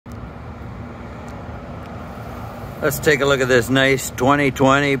Let's take a look at this nice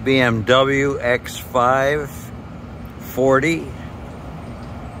 2020 BMW X5 40.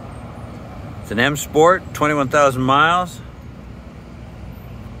 It's an M Sport, 21,000 miles.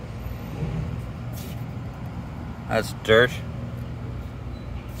 That's dirt.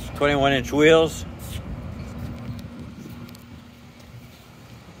 It's 21-inch wheels.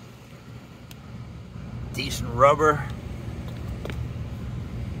 Decent rubber.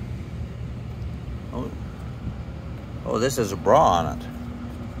 Oh, this has a bra on it.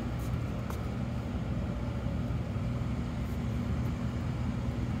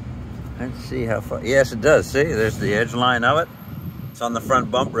 Let's see how far. Yes, it does. See, there's the edge line of it. It's on the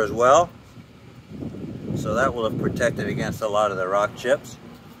front bumper as well. So that will have protected against a lot of the rock chips.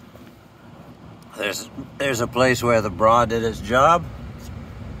 There's a place where the bra did its job.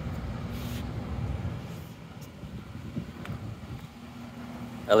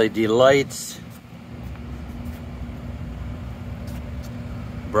 LED lights.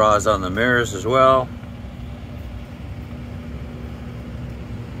 Bras on the mirrors as well.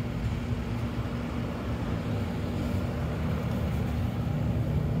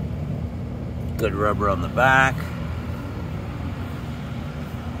 Good rubber on the back.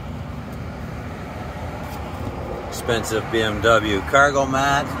 Expensive BMW cargo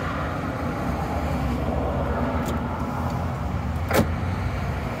mat.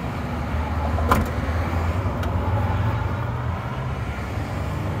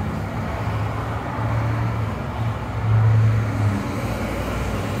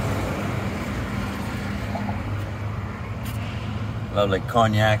 Lovely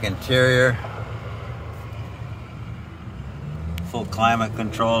cognac interior. Full climate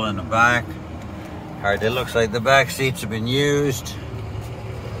control in the back. Alright, it looks like the back seats have been used.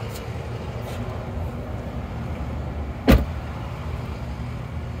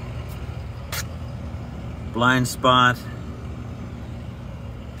 Blind spot.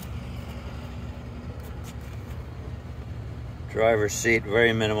 Driver's seat,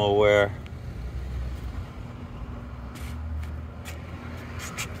 very minimal wear.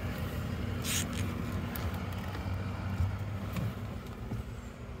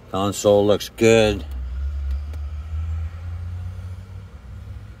 Console looks good.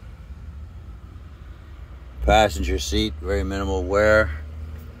 Passenger seat, very minimal wear.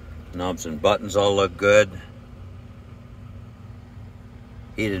 Knobs and buttons all look good.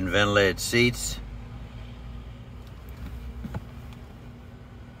 Heated and ventilated seats.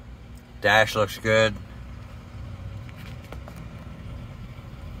 Dash looks good.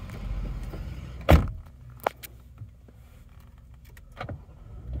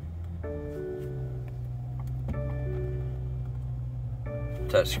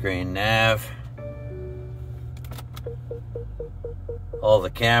 Touchscreen nav. All the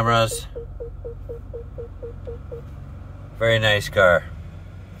cameras. Very nice car.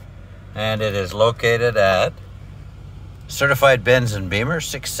 And it is located at Certified Benz and Beamer,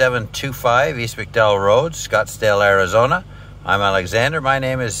 6725 East McDowell Road, Scottsdale, Arizona. I'm Alexander. My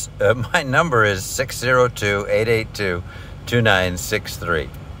number is 602-882-2963.